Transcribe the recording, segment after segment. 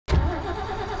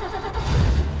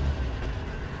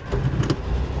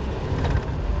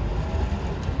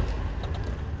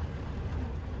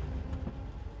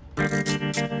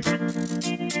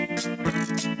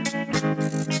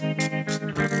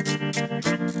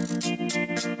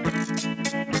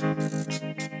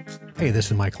Hey,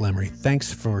 this is Michael Emery.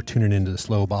 Thanks for tuning into the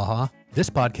Slow Baja. This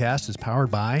podcast is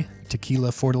powered by Tequila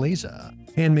Fortaleza,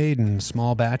 handmade in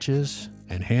small batches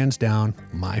and hands down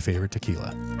my favorite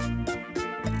tequila.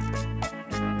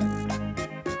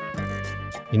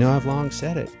 You know, I've long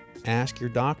said it. Ask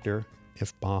your doctor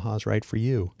if Baja's right for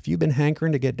you. If you've been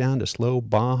hankering to get down to Slow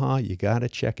Baja, you got to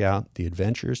check out the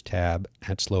Adventures tab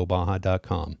at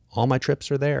slowbaja.com. All my trips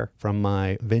are there, from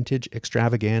my vintage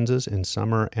extravaganzas in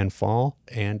summer and fall,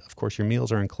 and of course your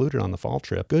meals are included on the fall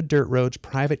trip. Good dirt roads,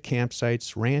 private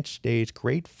campsites, ranch stays,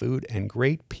 great food, and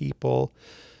great people.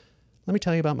 Let me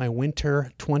tell you about my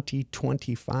Winter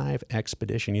 2025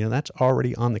 expedition. You know, that's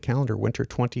already on the calendar, Winter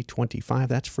 2025.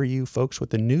 That's for you folks with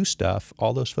the new stuff,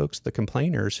 all those folks, the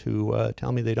complainers who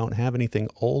tell me they don't have anything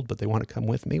old, but they want to come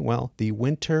with me. Well, the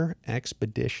Winter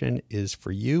expedition is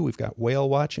for you. We've got whale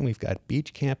watching, we've got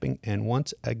beach camping, and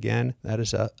once again, that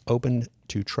is open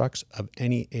to trucks of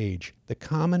any age. The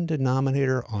common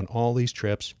denominator on all these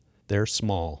trips, they're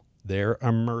small, they're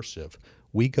immersive.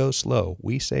 We go slow.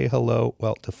 We say hello.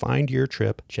 Well, to find your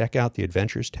trip, check out the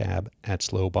Adventures tab at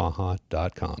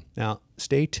slowbaja.com. Now,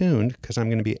 stay tuned because I'm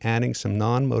going to be adding some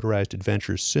non-motorized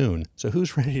adventures soon. So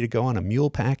who's ready to go on a mule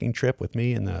packing trip with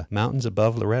me in the mountains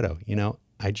above Loreto? You know,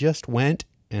 I just went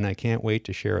and I can't wait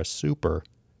to share a super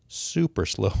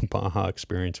slow Baja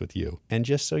experience with you. And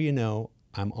just so you know,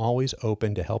 I'm always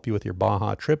open to help you with your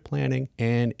Baja trip planning.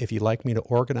 And if you'd like me to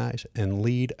organize and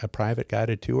lead a private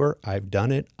guided tour, I've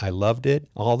done it. I loved it.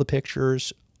 All the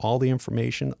pictures, all the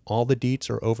information, all the deets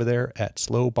are over there at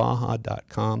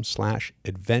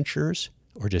slowbaja.com/adventures,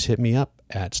 or just hit me up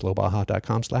at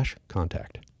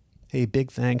slowbaja.com/contact. Hey,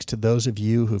 big thanks to those of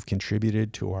you who've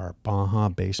contributed to our Baja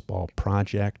Baseball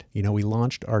project. You know, we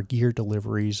launched our gear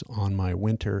deliveries on my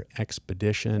winter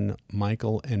expedition.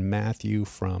 Michael and Matthew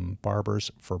from Barbers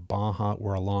for Baja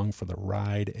were along for the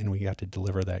ride, and we got to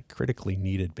deliver that critically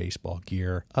needed baseball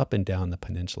gear up and down the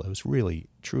peninsula. It was really,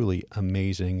 truly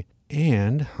amazing.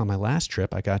 And on my last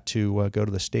trip, I got to go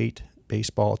to the state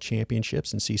baseball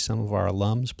championships and see some of our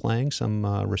alums playing, some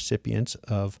recipients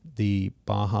of the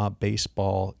Baja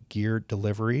baseball gear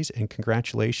deliveries. And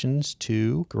congratulations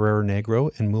to Guerrero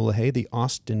Negro and Mulegé. The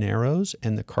Austineros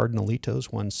and the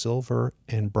Cardinalitos won silver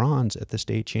and bronze at the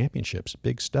state championships.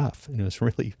 Big stuff. And it was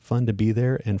really fun to be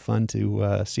there and fun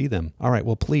to see them. All right,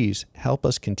 well, please help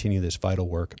us continue this vital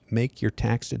work. Make your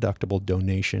tax-deductible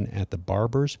donation at the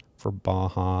Barbers for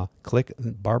Baja. Click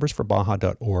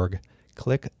barbersforbaja.org.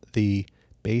 Click the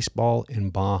Baseball in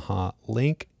Baja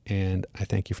link, and I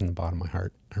thank you from the bottom of my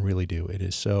heart. I really do. It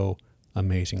is so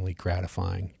amazingly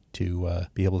gratifying to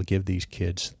be able to give these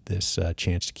kids this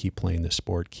chance to keep playing this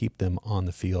sport, keep them on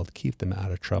the field, keep them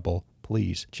out of trouble.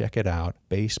 Please check it out.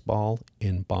 Baseball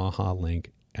in Baja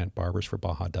link at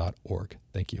barbersforbaja.org.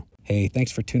 Thank you. Hey,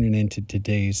 thanks for tuning in to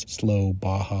today's Slow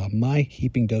Baja. My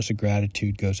heaping dose of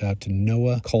gratitude goes out to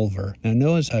Noah Culver. Now,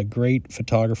 Noah's a great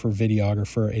photographer,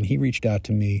 videographer, and he reached out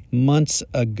to me months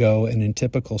ago and in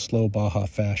typical Slow Baja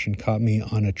fashion caught me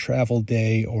on a travel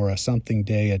day or a something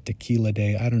day, a tequila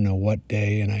day, I don't know what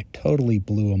day, and I totally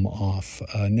blew him off.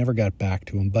 Never got back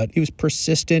to him, but he was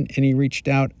persistent and he reached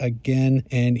out again,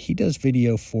 and he does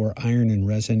video for Iron and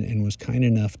Resin and was kind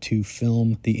enough to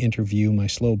film the interview, my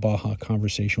Slow Baja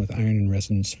conversation with Iron and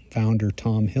Resin's founder,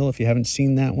 Tom Hill. If you haven't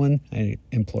seen that one, I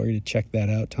implore you to check that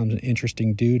out. Tom's an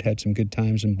interesting dude, had some good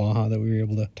times in Baja that we were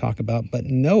able to talk about. But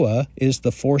Noah is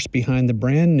the force behind the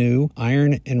brand new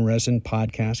Iron and Resin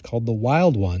podcast called The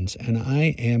Wild Ones, and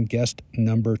I am guest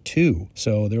number 2.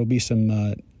 So there will be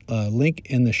some link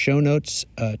in the show notes.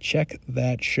 Check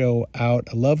that show out.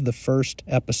 I love the first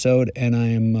episode, and I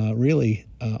am really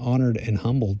honored and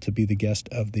humbled to be the guest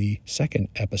of the second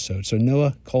episode. So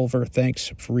Noah Culver,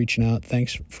 thanks for reaching out.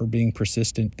 Thanks for being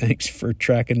persistent. Thanks for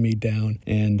tracking me down.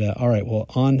 And all right, well,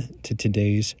 on to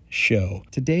today's show.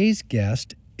 Today's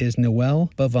guest is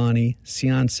Noel Bhavani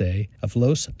Cianci of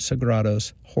Los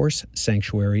Sagrados Horse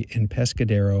Sanctuary in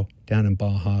Pescadero down in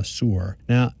Baja Sur.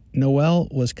 Now, Noel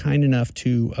was kind enough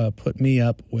to put me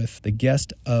up with the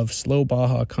guest of Slow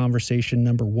Baja Conversation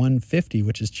number 150,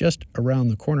 which is just around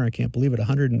the corner. I can't believe it,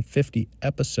 150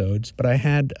 episodes. But I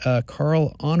had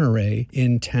Carl Honoré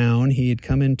in town. He had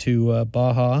come into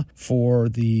Baja for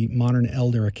the Modern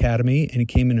Elder Academy, and he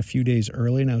came in a few days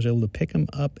early, and I was able to pick him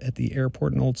up at the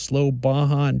airport in old Slow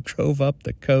Baja and drove up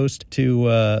the coast to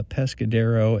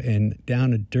Pescadero and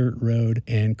down a dirt road.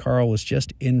 And Carl was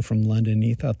just in from London.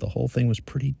 He thought the whole thing was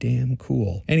pretty damn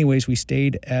cool. Anyways, we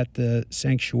stayed at the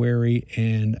sanctuary,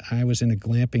 and I was in a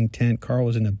glamping tent. Carl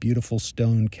was in a beautiful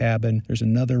stone cabin. There's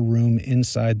another room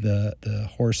inside the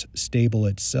horse stable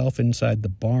itself, inside the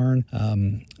barn.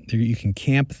 You can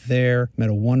camp there. Met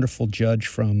a wonderful judge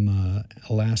from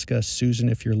Alaska, Susan,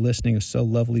 if you're listening. It was so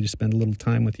lovely to spend a little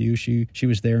time with you. She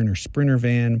was there in her Sprinter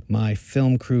van. My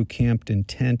film crew camped in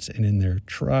tents and in their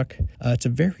truck. It's a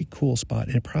very cool spot,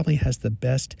 and it probably has the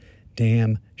best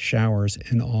damn showers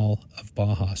in all of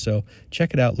Baja. So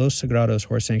check it out, Los Sagrados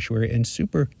Horse Sanctuary. And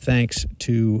super thanks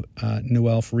to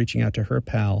Noel for reaching out to her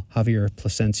pal, Javier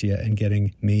Plasencia, and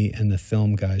getting me and the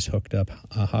film guys hooked up.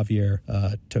 Javier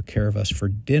took care of us for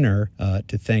dinner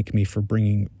to thank me for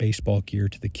bringing baseball gear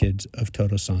to the kids of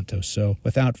Todos Santos. So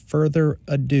without further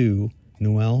ado,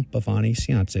 Noel Bhavani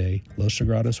Cianci, Los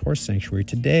Sagrados Horse Sanctuary,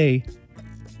 today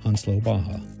on Slow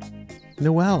Baja.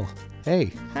 Noel,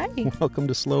 hey. Hi. Welcome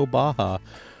to Slow Baja.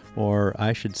 Or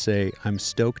I should say, I'm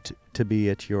stoked to be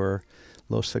at your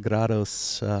Los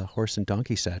Sagrados Horse and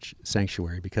Donkey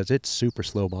Sanctuary because it's super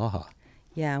slow Baja.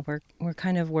 Yeah, we're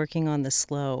kind of working on the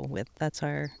slow. That's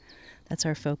our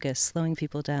focus, slowing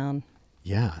people down.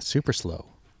 Yeah, super slow.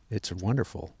 It's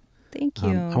wonderful. Thank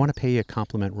you. I want to pay you a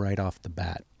compliment right off the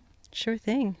bat. Sure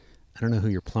thing. I don't know who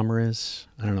your plumber is.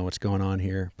 I don't know what's going on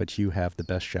here, but you have the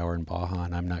best shower in Baja,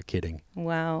 and I'm not kidding.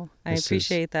 Wow. I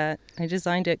appreciate that. I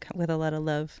designed it with a lot of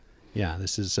love. Yeah,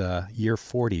 this is year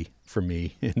 40 for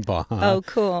me in Baja. Oh,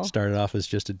 cool. Started off as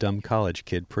just a dumb college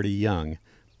kid, pretty young,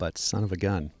 but son of a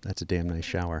gun, that's a damn nice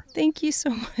shower. Thank you so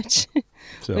much.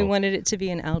 So, we wanted it to be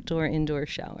an outdoor-indoor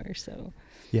shower, so.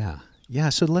 Yeah. Yeah,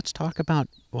 so let's talk about,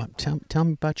 tell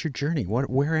me about your journey.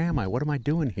 Where am I? What am I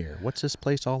doing here? What's this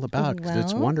place all about? Because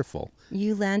it's wonderful.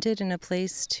 You landed in a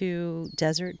place to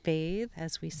desert bathe,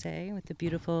 as we say, with the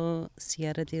beautiful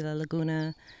Sierra de la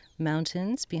Laguna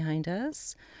mountains behind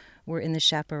us. We're in the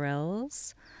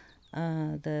chaparrals,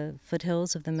 the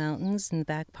foothills of the mountains in the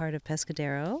back part of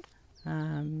Pescadero.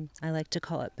 I like to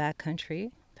call it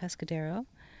backcountry, Pescadero.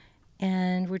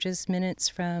 And we're just minutes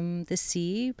from the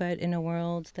sea, but in a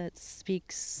world that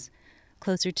speaks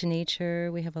closer to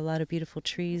nature. We have a lot of beautiful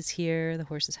trees here. The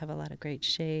horses have a lot of great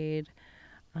shade.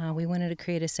 We wanted to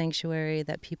create a sanctuary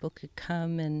that people could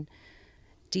come and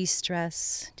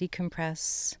de-stress,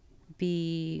 decompress,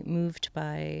 be moved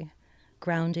by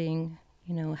grounding,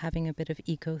 having a bit of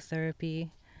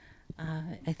ecotherapy,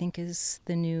 I think is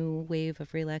the new wave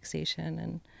of relaxation.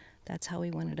 And that's how we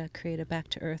wanted to create a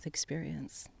back-to-earth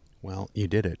experience. Well, you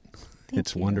did it.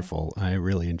 It's wonderful. I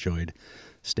really enjoyed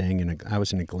staying I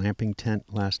was in a glamping tent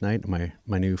last night. My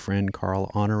new friend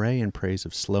Carl Honoré, in praise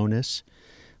of slowness,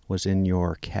 was in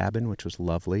your cabin, which was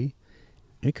lovely.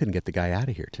 You couldn't get the guy out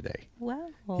of here today. Wow.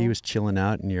 He was chilling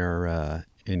out in your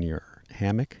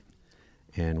hammock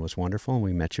and was wonderful. And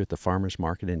we met you at the farmer's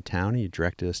market in town, and you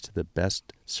directed us to the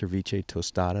best ceviche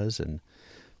tostadas and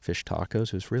fish tacos.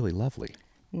 It was really lovely.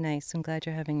 Nice. I'm glad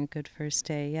you're having a good first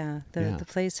day. Yeah. The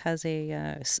place has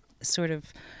a sort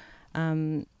of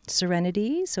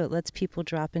serenity, so it lets people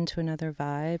drop into another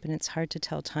vibe, and it's hard to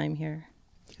tell time here.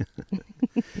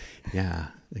 Yeah,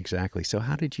 exactly. So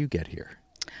how did you get here?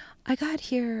 I got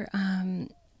here in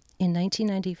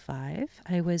 1995.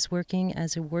 I was working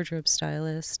as a wardrobe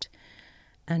stylist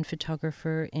and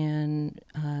photographer in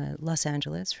Los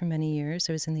Angeles for many years.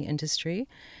 I was in the industry.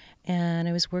 And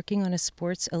I was working on a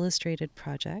Sports Illustrated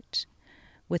project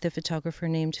with a photographer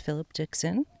named Philip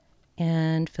Dixon.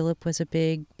 And Philip was a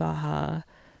big Baja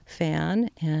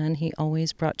fan, and he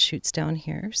always brought shoots down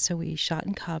here. So we shot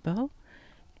in Cabo.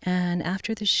 And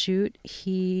after the shoot,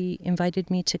 he invited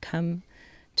me to come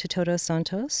to Todos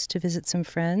Santos to visit some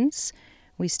friends.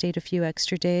 We stayed a few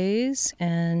extra days,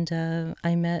 and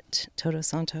I met Todos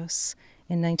Santos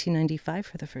in 1995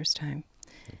 for the first time.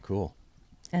 Cool.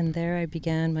 And there I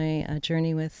began my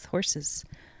journey with horses.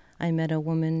 I met a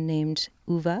woman named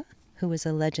Uva, who was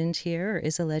a legend here, or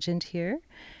is a legend here.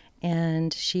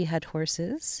 And she had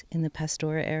horses in the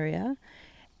Pastora area.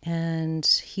 And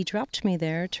he dropped me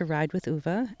there to ride with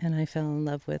Uva, and I fell in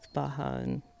love with Baja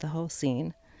and the whole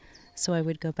scene. So I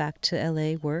would go back to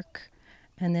LA, work,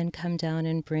 and then come down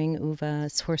and bring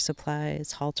Uva's horse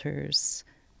supplies, halters,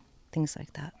 things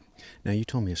like that. Now, you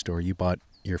told me a story. You bought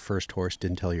your first horse,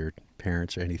 didn't tell your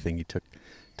parents or anything. You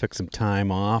took some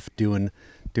time off doing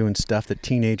stuff that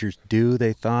teenagers do,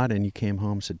 they thought, and you came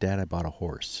home and said, Dad, I bought a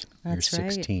horse. That's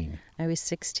You're 16. Right. I was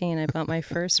 16. I bought my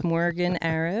first Morgan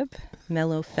Arab,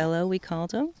 Mellow Fellow, we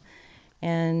called him.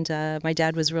 And my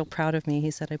dad was real proud of me.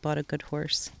 He said I bought a good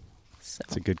horse. So.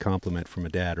 It's a good compliment from a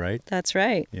dad, right? That's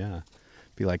right. Yeah.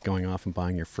 be like going off and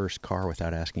buying your first car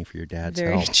without asking for your dad's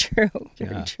Very help. true.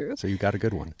 Very Yeah. true. So you got a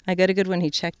good one. I got a good one.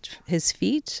 He checked his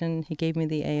feet and he gave me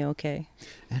the A-OK.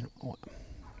 And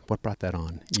what brought that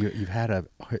on? You've had a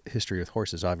history with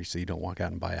horses. Obviously, you don't walk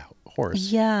out and buy a horse.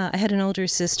 Yeah, I had an older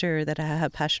sister that had a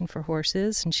passion for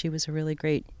horses, and she was a really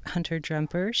great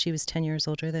hunter-jumper. She was 10 years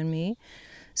older than me.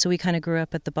 So we kind of grew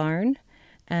up at the barn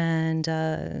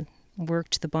and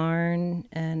worked the barn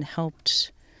and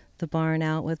helped the barn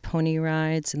out with pony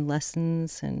rides and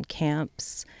lessons and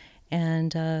camps.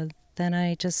 And then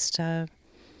I just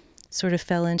sort of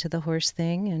fell into the horse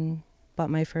thing and bought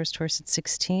my first horse at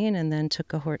 16 and then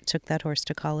took that horse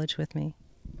to college with me.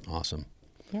 Awesome.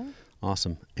 Yeah.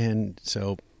 Awesome. And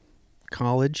so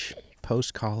college,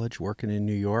 post-college, working in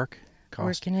New York.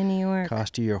 Working in New York.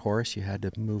 Cost you your horse. You had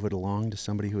to move it along to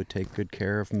somebody who would take good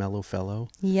care of Mellow Fellow.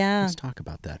 Yeah. Let's talk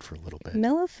about that for a little bit.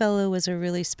 Mellow Fellow was a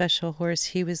really special horse.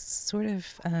 He was sort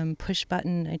of push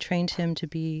button. I trained him to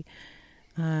be,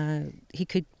 you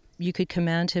could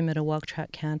command him at a walk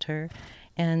trot canter.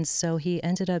 And so he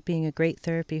ended up being a great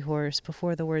therapy horse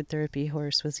before the word therapy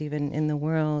horse was even in the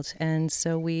world. And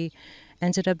so we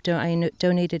ended up, I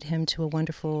donated him to a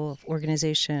wonderful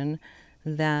organization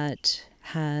that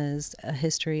has a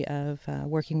history of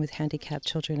working with handicapped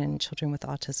children and children with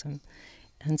autism.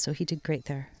 And so he did great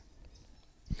there.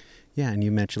 Yeah, and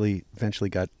you eventually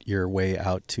got your way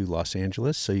out to Los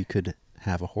Angeles so you could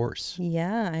have a horse.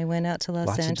 Yeah, I went out to Los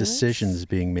Angeles. Lots of decisions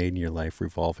being made in your life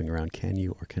revolving around can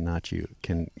you or cannot you,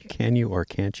 can you or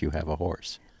can't you have a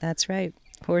horse? That's right.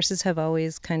 Horses have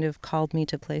always kind of called me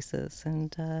to places,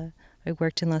 and I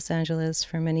worked in Los Angeles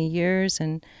for many years,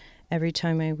 and every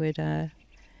time I would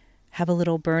have a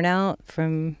little burnout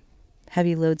from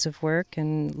heavy loads of work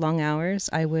and long hours,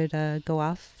 I would go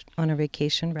off on a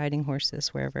vacation riding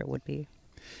horses wherever it would be.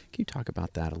 Can you talk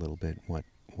about that a little bit?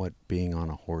 What being on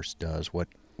a horse does, what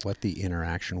the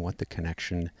interaction, what the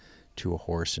connection to a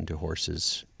horse and to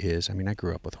horses is. I mean, I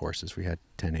grew up with horses. We had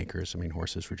 10 acres. I mean,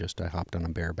 horses were I hopped on a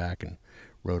bareback and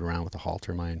rode around with a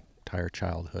halter my entire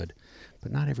childhood.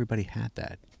 But not everybody had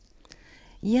that.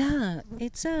 Yeah,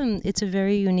 it's a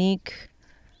very unique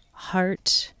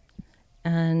heart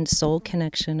and soul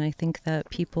connection. I think that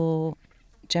people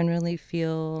generally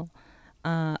feel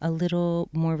a little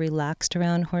more relaxed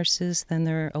around horses than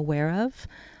they're aware of.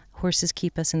 Horses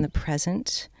keep us in the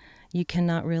present. You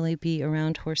cannot really be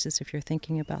around horses if you're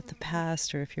thinking about the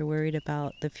past or if you're worried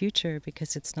about the future,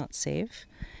 because it's not safe.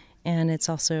 And it's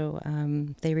also,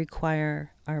 they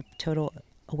require our total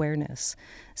awareness.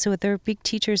 So they're big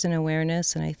teachers in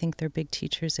awareness, and I think they're big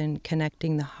teachers in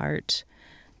connecting the heart,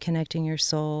 connecting your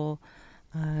soul,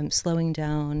 slowing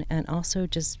down, and also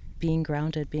just being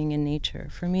grounded, being in nature.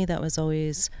 For me, that was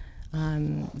always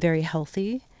very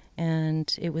healthy,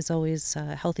 and it was always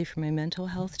healthy for my mental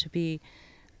health to be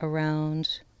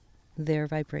around their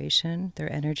vibration,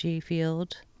 their energy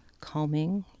field,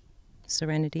 calming,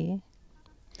 serenity.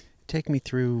 Take me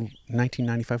through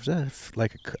 1995. Was that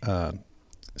like a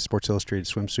Sports Illustrated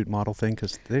swimsuit model thing?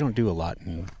 Because they don't do a lot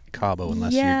in Cabo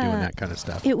unless you're doing that kind of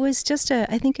stuff. It was just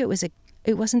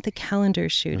it wasn't the calendar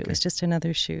shoot. Okay. It was just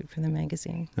another shoot for the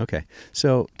magazine. Okay.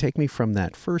 So take me from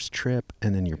that first trip,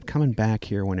 and then you're coming back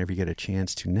here whenever you get a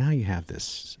chance to, now you have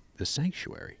this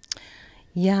sanctuary.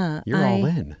 Yeah. You're all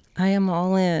in. I am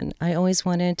all in. I always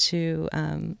wanted to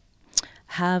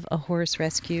have a horse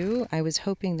rescue. I was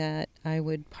hoping that I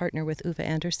would partner with Uva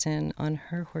Anderson on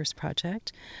her horse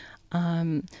project.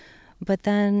 But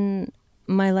then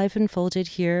my life unfolded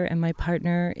here, and my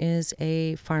partner is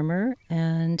a farmer,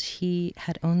 and he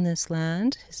had owned this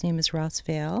land. His name is Ross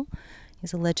Vale.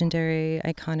 He's a legendary,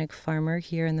 iconic farmer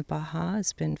here in the Baja.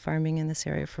 Has been farming in this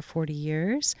area for 40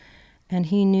 years. And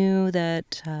he knew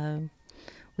that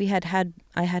I had had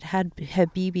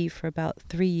Habibi for about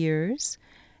 3 years,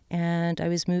 and I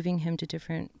was moving him to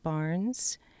different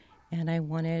barns, and I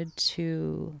wanted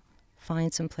to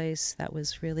find some place that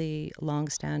was really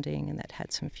long-standing and that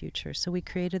had some future. So we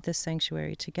created this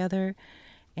sanctuary together,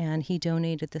 and he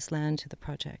donated this land to the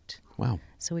project. Wow.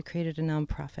 So we created a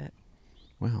nonprofit.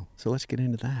 Wow. So let's get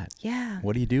into that. Yeah.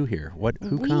 What do you do here?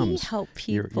 Who comes? We help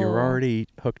people. You're already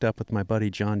hooked up with my buddy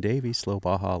John Davies, Slow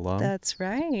Baja alum. That's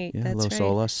right. Yeah, That's Los right.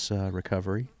 Solas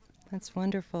recovery. That's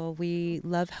wonderful. We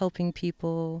love helping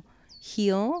people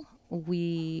heal.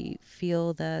 We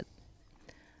feel that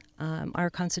our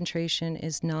concentration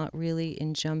is not really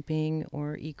in jumping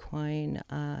or equine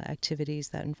activities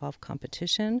that involve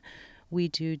competition. We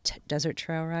do desert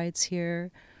trail rides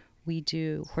here. We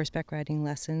do horseback riding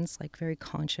lessons, like very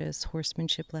conscious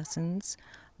horsemanship lessons.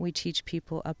 We teach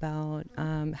people about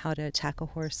how to tack a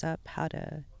horse up, how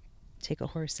to take a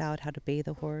horse out, how to bathe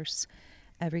a horse.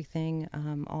 everything,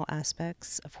 all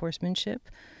aspects of horsemanship.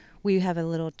 We have a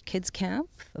little kids camp,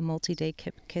 a multi-day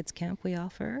kids camp we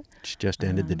offer. Which just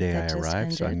ended the day I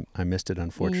arrived, so I missed it,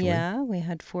 unfortunately. Yeah, we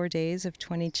had 4 days of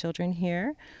 20 children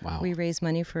here. Wow. We raised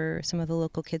money for some of the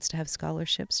local kids to have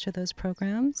scholarships to those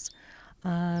programs.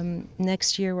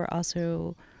 Next year,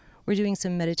 we're doing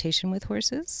some meditation with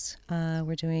horses.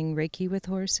 We're doing Reiki with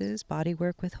horses, body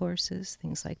work with horses,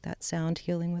 things like that, sound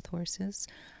healing with horses.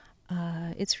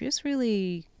 It's just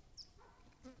really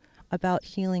about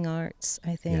healing arts,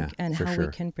 I think, and how we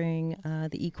can bring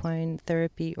the equine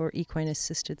therapy or equine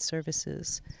assisted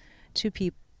services to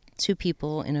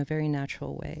people in a very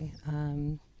natural way.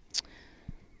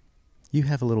 You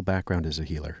have a little background as a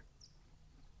healer.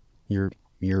 You're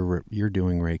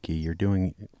doing Reiki. You're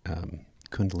doing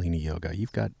Kundalini yoga.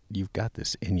 You've got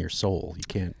this in your soul. You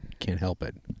can't help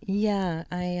it. Yeah,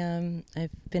 I've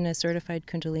been a certified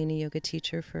Kundalini yoga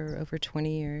teacher for over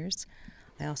 20 years.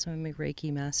 I also am a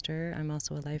Reiki master. I'm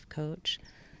also a life coach.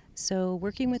 So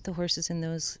working with the horses in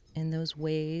those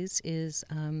ways is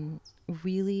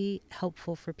really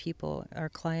helpful for people. Our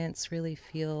clients really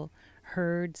feel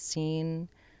heard, seen.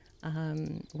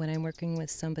 When I'm working with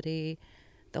somebody,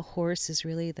 the horse is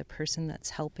really the person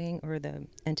that's helping, or the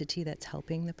entity that's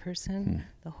helping the person.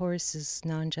 The horse is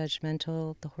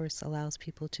non-judgmental. The horse allows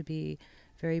people to be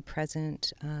very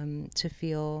present, to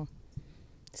feel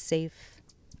safe.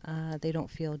 They don't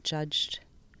feel judged.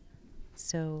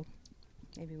 So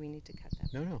maybe we need to cut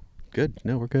that. No. Good.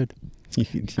 No, we're good.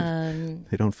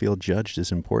 They don't feel judged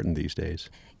is important these days.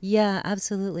 Yeah,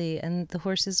 absolutely. And the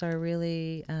horses are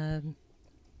really,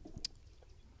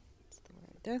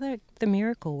 they're like the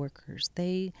miracle workers.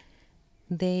 They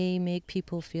make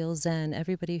people feel zen.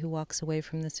 Everybody who walks away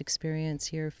from this experience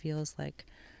here feels like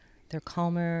they're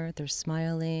calmer, they're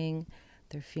smiling,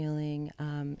 they're feeling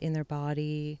in their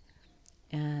body.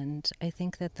 And I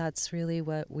think that that's really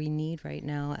what we need right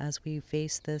now as we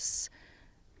face this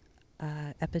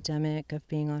epidemic of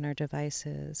being on our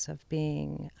devices, of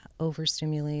being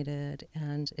overstimulated.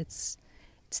 And it's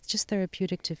just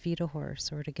therapeutic to feed a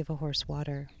horse or to give a horse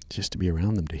water. Just to be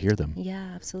around them, to hear them.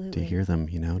 Yeah, absolutely. To hear them,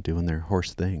 doing their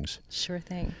horse things. Sure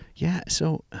thing. Yeah,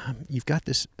 so you've got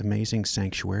this amazing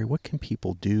sanctuary. What can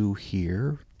people do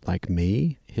here, like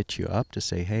me, hit you up to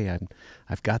say, hey,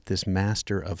 I've got this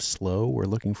master of slow. We're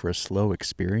looking for a slow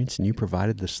experience, and you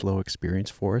provided the slow experience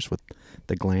for us with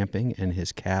the glamping and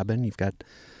his cabin. You've got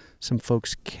some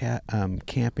folks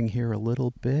camping here a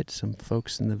little bit, some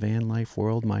folks in the van life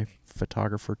world. My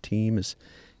photographer team is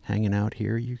hanging out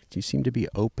here. You seem to be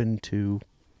open to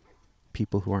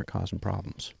people who aren't causing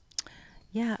problems.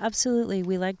 Yeah, absolutely.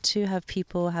 We like to have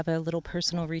people have a little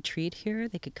personal retreat here.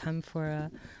 They could come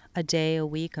for a day, a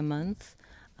week, a month.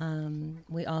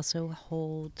 We also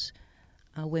hold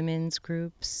women's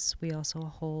groups. We also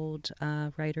hold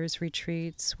writers'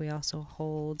 retreats. We also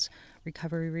hold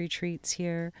recovery retreats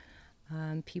here.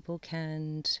 People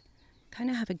can kind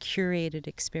of have a curated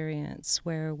experience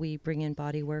where we bring in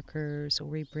body workers, or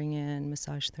we bring in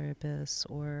massage therapists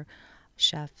or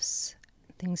chefs,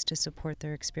 things to support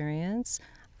their experience.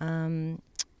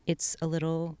 It's a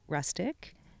little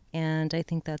rustic, and I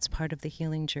think that's part of the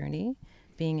healing journey,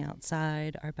 being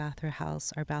outside. Our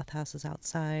bathhouse is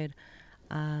outside.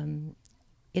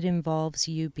 It involves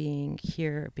you being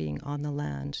here, being on the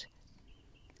land.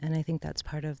 And I think that's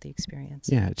part of the experience.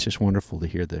 Yeah, it's just wonderful to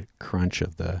hear the crunch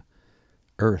of the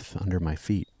earth under my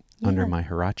feet, under my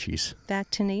huaraches. Back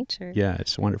to nature. Yeah,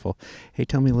 it's wonderful. Hey,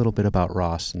 tell me a little bit about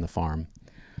Ross and the farm.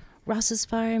 Ross's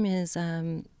farm is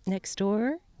next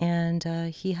door, and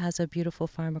he has a beautiful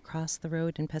farm across the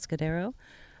road in Pescadero.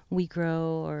 He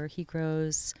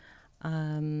grows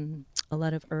a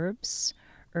lot of herbs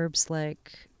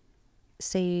like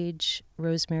sage,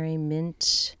 rosemary,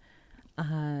 mint,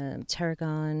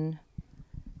 tarragon,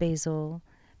 basil.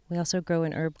 We also grow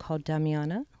an herb called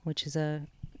Damiana, which is a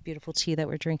beautiful tea that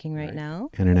we're drinking right now.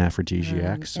 And an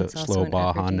aphrodisiac, so Slow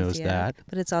Baja knows that.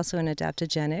 But it's also an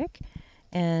adaptogenic.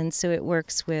 And so it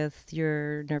works with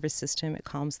your nervous system. It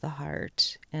calms the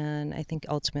heart. And I think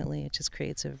ultimately it just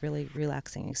creates a really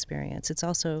relaxing experience. It's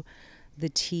also the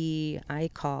tea, I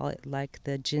call it like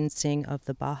the ginseng of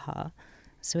the Baja.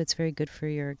 So it's very good for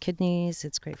your kidneys.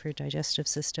 It's great for your digestive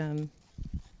system.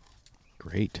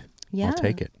 Great. Yeah. I'll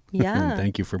take it. Yeah.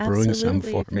 Thank you for brewing some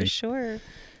for me. For sure.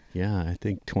 Yeah, I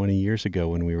think 20 years ago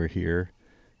when we were here,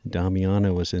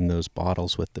 Damiana was in those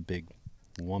bottles with the big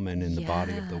woman in the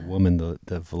body of the woman,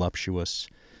 the voluptuous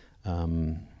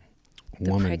woman.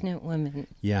 The pregnant woman.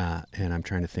 Yeah, and I'm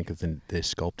trying to think of the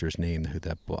sculptor's name who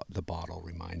the bottle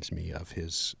reminds me of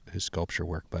his sculpture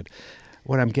work. But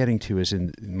What I'm getting to is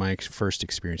in my first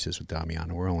experiences with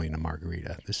Damiano, we're only in a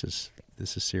margarita. This is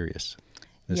serious.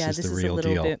 This is the real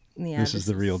deal. This is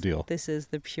the real deal. This is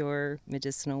the pure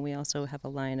medicinal. We also have a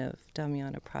line of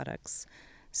Damiano products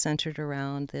centered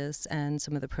around this, and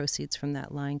some of the proceeds from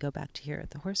that line go back to here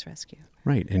at the Horse Rescue.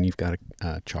 Right, and you've got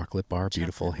a chocolate bar,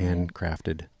 beautiful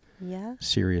handcrafted,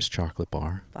 serious chocolate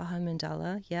bar. Baja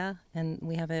Mandala, and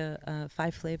we have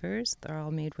 5 flavors. They're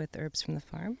all made with herbs from the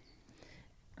farm,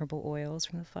 herbal oils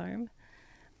from the farm.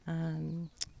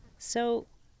 So,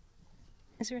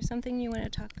 is there something you want to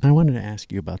talk about? I wanted to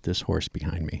ask you about this horse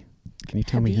behind me. Can you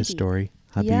tell me his story,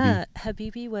 Habibi? Yeah,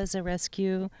 Habibi was a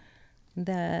rescue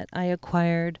that I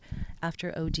acquired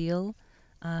after Odile.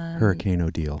 Hurricane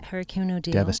Odile. Hurricane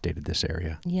Odile. Devastated this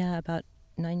area. Yeah, about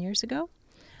 9 years ago.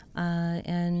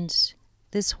 And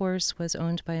this horse was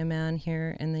owned by a man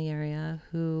here in the area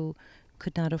who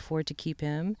could not afford to keep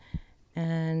him.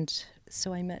 And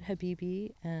so I met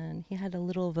Habibi, and he had a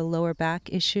little of a lower back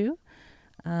issue.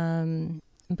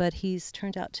 But he's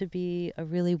turned out to be a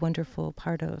really wonderful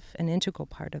an integral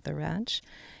part of the ranch.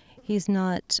 He's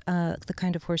not the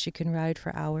kind of horse you can ride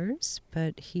for hours,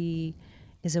 but he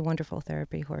is a wonderful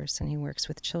therapy horse, and he works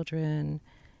with children.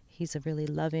 He's a really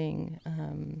loving,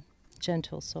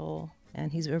 gentle soul,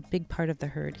 and he's a big part of the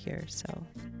herd here. So,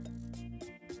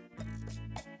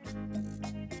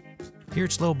 here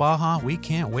at Slow Baja, we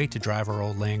can't wait to drive our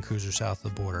old Land Cruiser south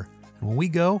of the border. And when we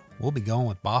go, we'll be going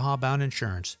with Baja Bound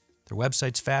Insurance. Their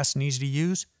website's fast and easy to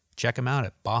use. Check them out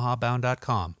at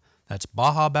bajabound.com. That's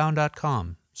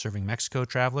bajabound.com. Serving Mexico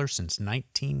travelers since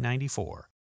 1994.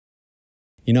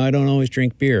 You know, I don't always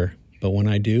drink beer, but when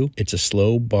I do, it's a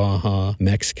Slow Baja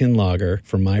Mexican lager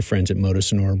from my friends at Moto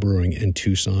Sonora Brewing in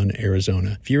Tucson,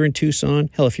 Arizona. If you're in Tucson,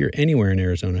 hell, if you're anywhere in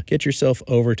Arizona, get yourself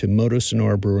over to Moto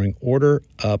Sonora Brewing, order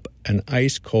up an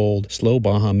ice-cold Slow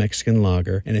Baja Mexican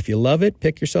lager, and if you love it,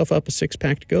 pick yourself up a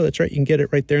 6-pack to go. That's right, you can get it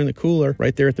right there in the cooler,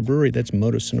 right there at the brewery. That's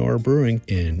Moto Sonora Brewing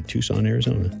in Tucson,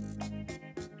 Arizona.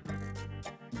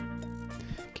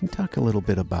 Can you talk a little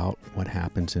bit about what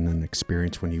happens in an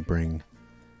experience when you bring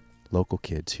local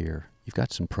kids here? You've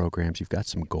got some programs, you've got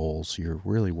some goals. You're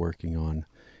really working on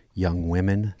young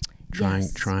women,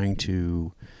 trying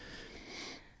to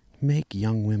make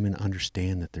young women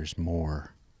understand that there's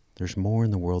more. There's more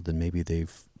in the world than maybe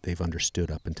they've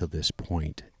understood up until this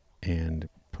point, and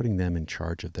putting them in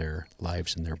charge of their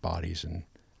lives and their bodies. And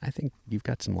I think you've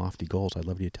got some lofty goals. I'd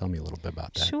love you to tell me a little bit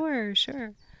about that.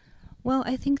 Sure. Well,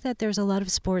 I think that there's a lot of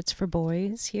sports for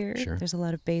boys here. Sure. There's a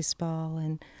lot of baseball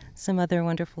and some other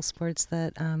wonderful sports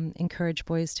that encourage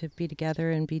boys to be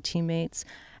together and be teammates.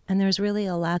 And there's really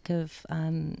a lack of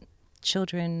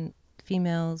children,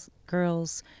 females,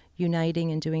 girls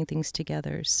uniting and doing things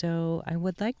together. So I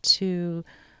would like to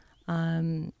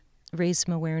raise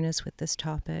some awareness with this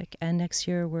topic. And next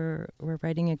year we're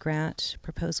writing a grant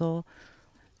proposal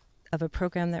of a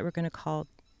program that we're going to call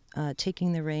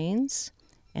Taking the Reins.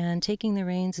 And Taking the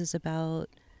Reins is about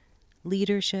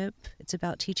leadership. It's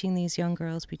about teaching these young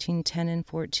girls between 10 and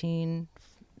 14,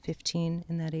 15,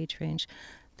 in that age range,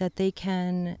 that they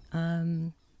can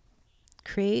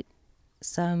create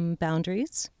some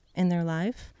boundaries in their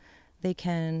life. They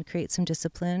can create some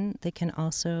discipline. They can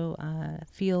also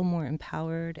feel more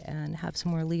empowered and have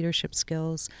some more leadership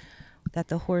skills that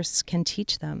the horse can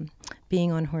teach them,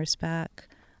 being on horseback,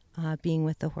 being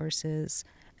with the horses.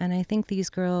 And I think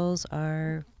these girls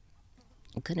are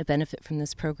going to benefit from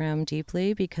this program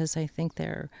deeply, because I think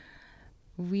they're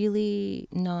really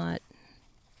not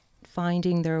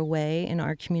finding their way in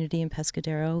our community in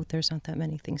Pescadero. There's not that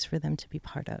many things for them to be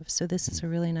part of. So this is a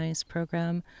really nice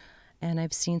program, and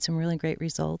I've seen some really great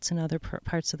results in other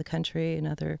parts of the country and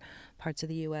other parts of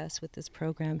the U.S. with this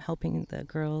program, helping the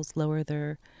girls lower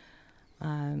their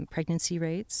pregnancy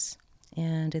rates.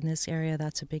 And in this area,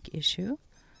 that's a big issue.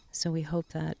 So we hope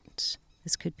that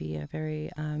this could be a very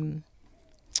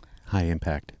high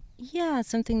impact. Yeah,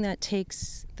 something that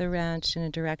takes the ranch in a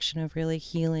direction of really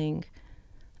healing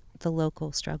the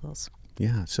local struggles.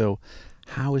 Yeah. So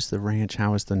how is the ranch,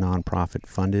 how is the nonprofit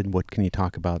funded? What can you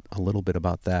talk about a little bit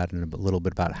about that, and a little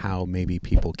bit about how maybe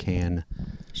people can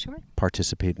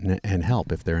participate and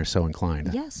help if they're so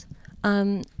inclined? Yes.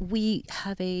 We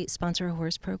have a sponsor a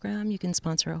horse program. You can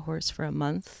sponsor a horse for a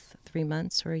month, 3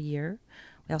 months, or a year.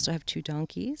 We also have 2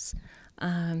 donkeys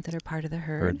that are part of the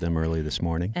herd. Heard them early this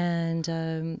morning.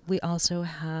 And we also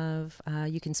have,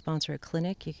 you can sponsor a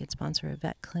clinic. You can sponsor a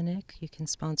vet clinic. You can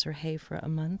sponsor hay for a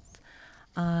month.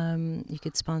 You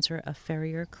could sponsor a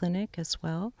farrier clinic as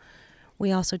well.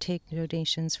 We also take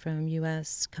donations from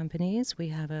U.S. companies. We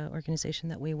have an organization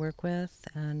that we work with,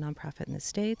 a nonprofit in the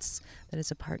States that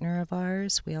is a partner of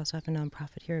ours. We also have a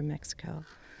nonprofit here in Mexico.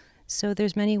 So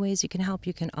there's many ways you can help.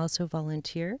 You can also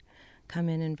volunteer. Come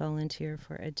in and volunteer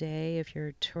for a day if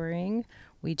you're touring.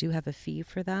 We do have a fee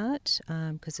for that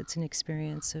because it's an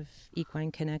experience of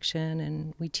equine connection,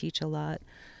 and we teach a lot.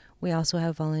 We also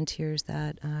have volunteers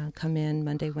that come in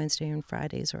Monday, Wednesday, and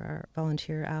Fridays are our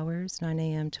volunteer hours, 9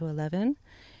 a.m. to 11.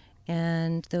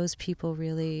 And those people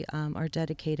really are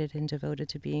dedicated and devoted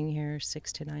to being here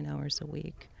 6 to 9 hours a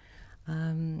week.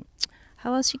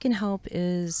 How else you can help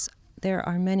is there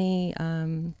are many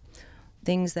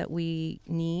things that we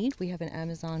need. We have an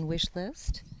Amazon wish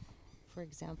list. For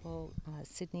example,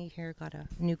 Sydney here got a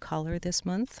new collar this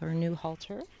month, or a new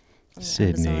halter on the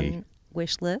Amazon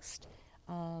wish list.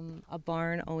 A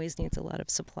barn always needs a lot of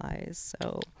supplies,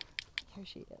 so here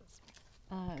she is.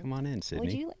 Come on in, Sydney.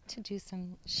 Would you like to do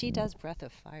some? She does Breath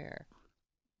of Fire.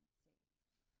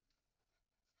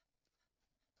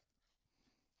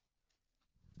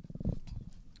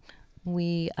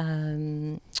 We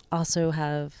also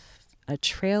have a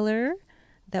trailer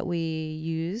that we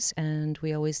use, and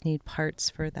we always need parts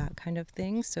for that kind of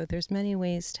thing. So there's many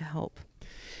ways to help.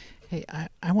 Hey,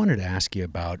 I wanted to ask you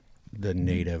about the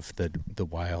native, the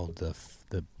wild,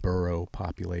 the burro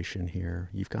population here.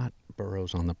 You've got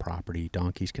burros on the property,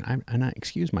 donkeys.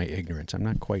 Excuse my ignorance, I'm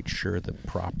not quite sure the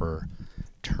proper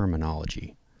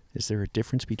terminology. Is there a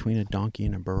difference between a donkey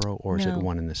and a burro, or is it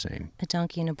one and the same? A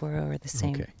donkey and a burro are the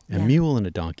same. Okay. A mule and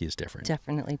a donkey is different.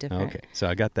 Definitely different. Okay. So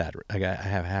I got that. I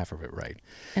have half of it right.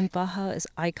 And Baja's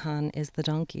icon is the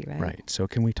donkey, right? Right. So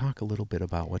can we talk a little bit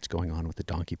about what's going on with the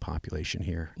donkey population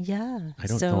here? Yeah. I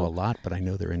don't know a lot, but I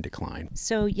know they're in decline.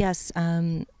 So yes,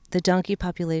 the donkey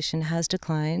population has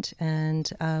declined, and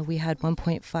we had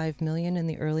 1.5 million in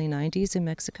the early 90s in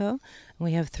Mexico, and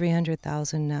we have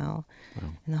 300,000 now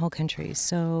in the whole country.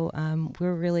 So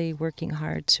we're really working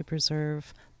hard to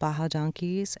preserve Baja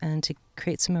donkeys and to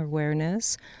create some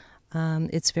awareness.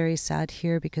 It's very sad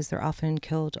here because they're often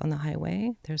killed on the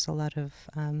highway. There's a lot of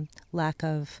lack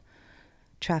of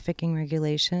trafficking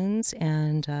regulations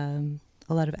and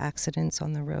a lot of accidents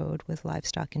on the road with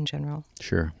livestock in general.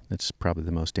 Sure. That's probably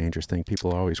the most dangerous thing.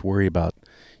 People always worry about,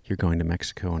 you're going to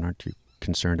Mexico and aren't you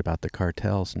concerned about the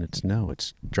cartels? And it's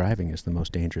driving is the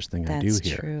most dangerous thing I do here.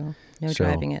 That's true. No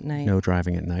driving at night. No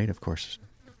driving at night, of course.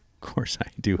 Of course I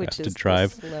do have to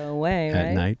drive the slow way, at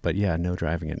right? night, but yeah, no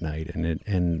driving at night.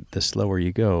 And the slower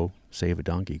you go, save a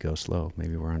donkey, go slow.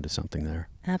 Maybe we're onto something there.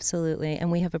 Absolutely.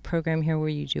 And we have a program here where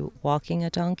you do walking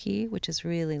a donkey, which is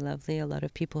really lovely. A lot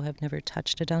of people have never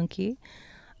touched a donkey,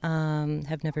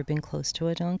 have never been close to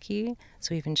a donkey.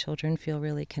 So even children feel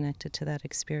really connected to that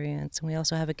experience. And we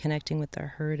also have a connecting with the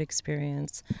herd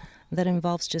experience that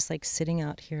involves just like sitting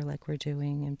out here like we're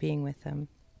doing and being with them.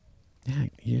 Yeah,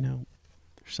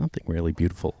 there's something really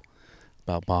beautiful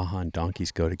about Baja and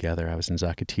donkeys go together. I was in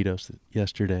Zacatitos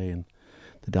yesterday, and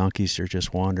the donkeys are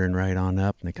just wandering right on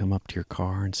up, and they come up to your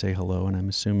car and say hello, and I'm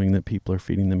assuming that people are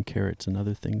feeding them carrots and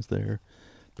other things there.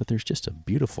 But there's just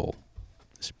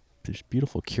there's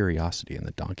beautiful curiosity in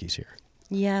the donkeys here.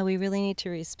 Yeah, we really need to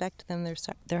respect them.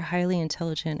 They're highly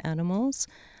intelligent animals.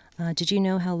 Did you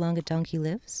know how long a donkey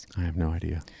lives? I have no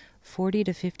idea. 40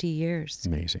 to 50 years.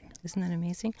 Amazing. Isn't that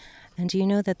amazing? And do you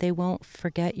know that they won't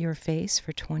forget your face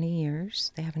for 20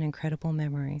 years? They have an incredible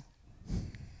memory.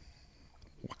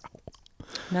 Wow.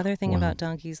 Another thing about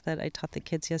donkeys that I taught the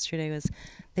kids yesterday was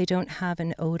they don't have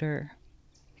an odor.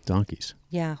 Donkeys?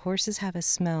 Yeah, horses have a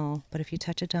smell, but if you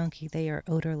touch a donkey, they are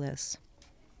odorless.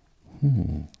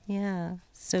 Yeah.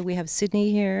 So we have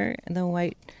Sydney here, and the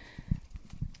white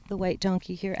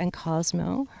donkey here, and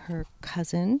Cosmo, her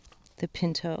cousin, the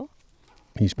Pinto.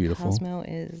 He's beautiful. Cosmo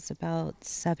is about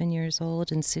 7 years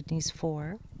old and Sydney's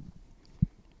 4.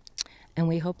 And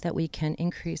we hope that we can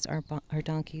increase our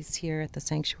donkeys here at the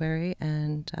sanctuary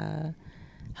and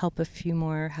help a few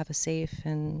more have a safe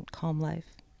and calm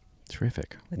life.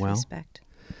 Terrific. With respect.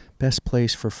 Best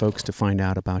place for folks to find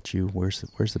out about you? Where's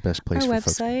the best place our for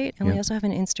folks? Our website, and we also have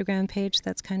an Instagram page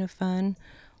that's kind of fun.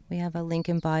 We have a link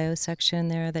in bio section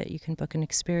there that you can book an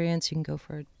experience. You can go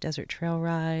for a desert trail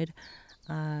ride.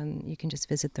 You can just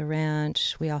visit the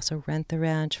ranch. We also rent the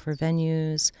ranch for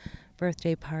venues,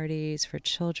 birthday parties for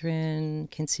children,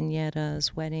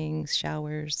 quinceañeras, weddings,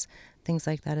 showers, things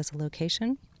like that as a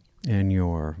location. And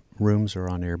your rooms are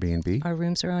on Airbnb? Our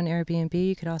rooms are on Airbnb.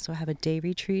 You could also have a day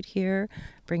retreat here,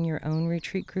 bring your own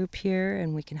retreat group here,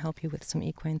 and we can help you with some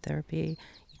equine therapy,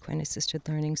 equine assisted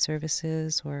learning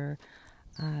services, or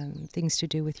things to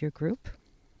do with your group.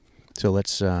 So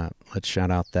let's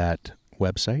shout out that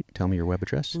website? Tell me your web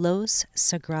address. Los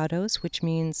Sagrados, which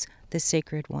means the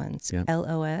sacred ones. Yep.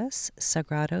 LOS,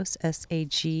 Sagrados,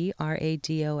 SAGRADOS.org.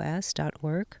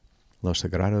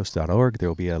 LosSagrados.org. There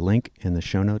will be a link in the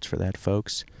show notes for that,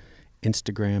 folks.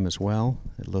 Instagram as well,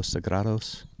 at Los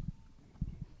Sagrados.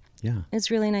 Yeah.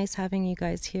 It's really nice having you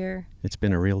guys here. It's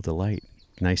been a real delight.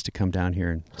 Nice to come down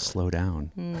here and slow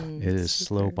down. It is super.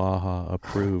 Slow Baja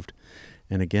approved.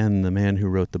 And again, the man who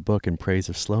wrote the book in praise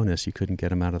of slowness, you couldn't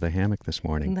get him out of the hammock this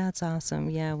morning. That's awesome.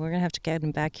 Yeah, we're going to have to get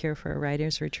him back here for a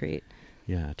writer's retreat.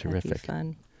 Yeah, terrific. That'd be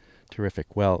fun.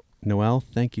 Terrific. Well, Noel,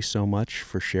 thank you so much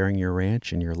for sharing your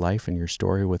ranch and your life and your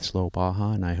story with Slow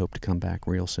Baja, and I hope to come back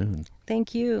real soon.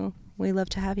 Thank you. We love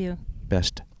to have you.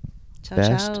 Best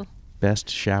Ciao.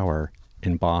 shower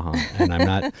in Baja, and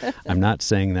I'm not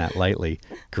saying that lightly.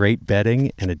 Great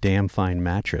bedding and a damn fine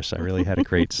mattress. I really had a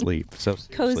great sleep. So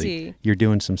cozy. You're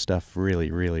doing some stuff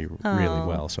really, really, really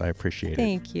well. So I appreciate it.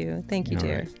 Thank you,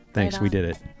 dear. Right. Thanks. Right we did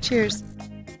it. Cheers.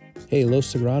 Hey,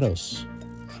 Los Sagrados.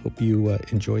 Hope you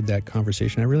enjoyed that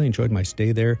conversation. I really enjoyed my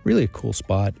stay there. Really a cool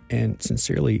spot, and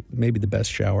sincerely, maybe the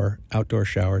best outdoor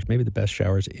showers, maybe the best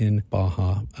showers in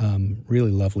Baja. Really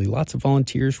lovely. Lots of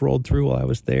volunteers rolled through while I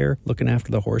was there, looking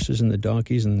after the horses and the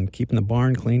donkeys and keeping the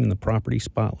barn clean and the property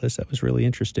spotless. That was really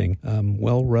interesting.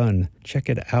 Well run. Check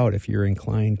it out if you're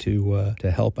inclined to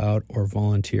help out or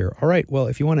volunteer. All right, well,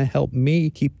 if you want to help me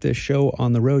keep this show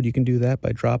on the road, you can do that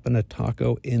by dropping a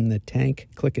taco in the tank.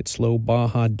 Click at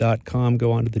slowbaja.com.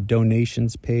 Go on to the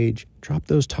donations page. Drop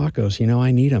those tacos. You know,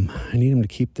 I need them. I need them to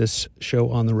keep this show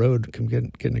on the road. I'm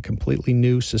getting a completely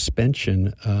new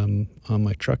suspension on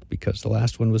my truck because the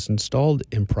last one was installed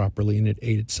improperly and it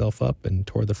ate itself up and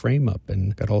tore the frame up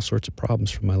and got all sorts of problems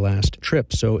from my last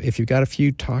trip. So if you've got a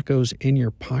few tacos in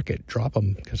your pocket, drop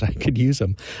them because I could use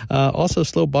them. Also,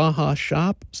 Slow Baja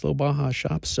Shop.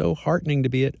 So heartening to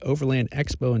be at Overland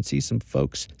Expo and see some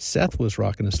folks. Seth was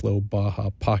rocking a Slow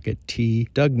Baja pocket tee.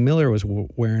 Doug Miller was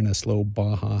wearing a Slow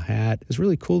Baja hat. It was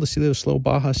really cool to see those Slow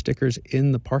Baja stickers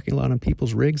in the parking lot on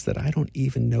people's rigs that I don't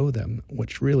even know them,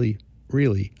 which really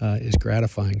is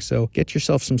gratifying. So get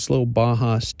yourself some Slow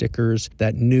Baja stickers.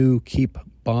 That new Keep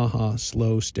Baja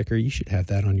Slow sticker, you should have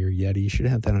that on your Yeti. You should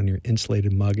have that on your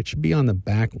insulated mug. It should be on the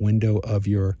back window of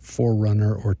your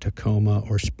 4Runner or Tacoma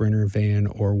or Sprinter van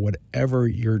or whatever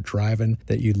you're driving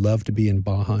that you'd love to be in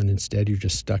Baja and instead you're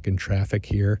just stuck in traffic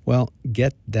here. Well,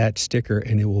 get that sticker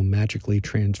and it will magically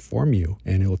transform you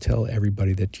and it will tell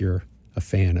everybody that you're a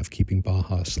fan of keeping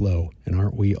Baja slow. And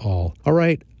aren't we all? All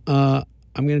right, I'm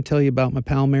going to tell you about my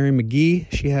pal Mary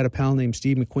McGee. She had a pal named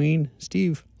Steve McQueen.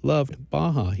 Steve loved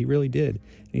Baja. He really did.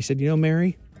 And he said, you know,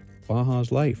 Mary,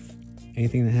 Baja's life.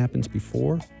 Anything that happens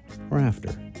before or after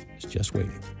is just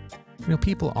waiting. You know,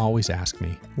 people always ask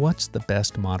me, what's the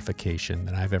best modification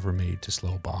that I've ever made to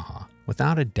Slow Baja?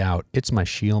 Without a doubt, it's my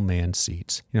Sheelman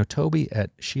seats. You know, Toby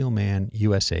at Sheelman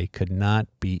USA could not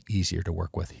be easier to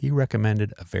work with. He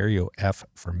recommended a Vario F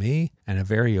for me and a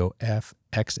Vario F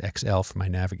XXL for my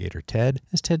navigator Ted,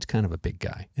 as Ted's kind of a big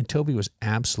guy. And Toby was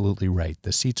absolutely right.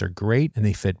 The seats are great and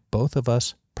they fit both of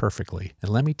us perfectly. And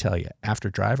let me tell you, after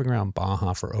driving around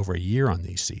Baja for over a year on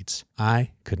these seats,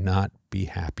 I could not be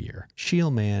happier.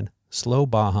 Sheelman, Slow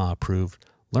Baja approved.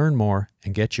 Learn more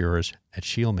and get yours at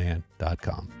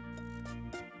sheelman.com.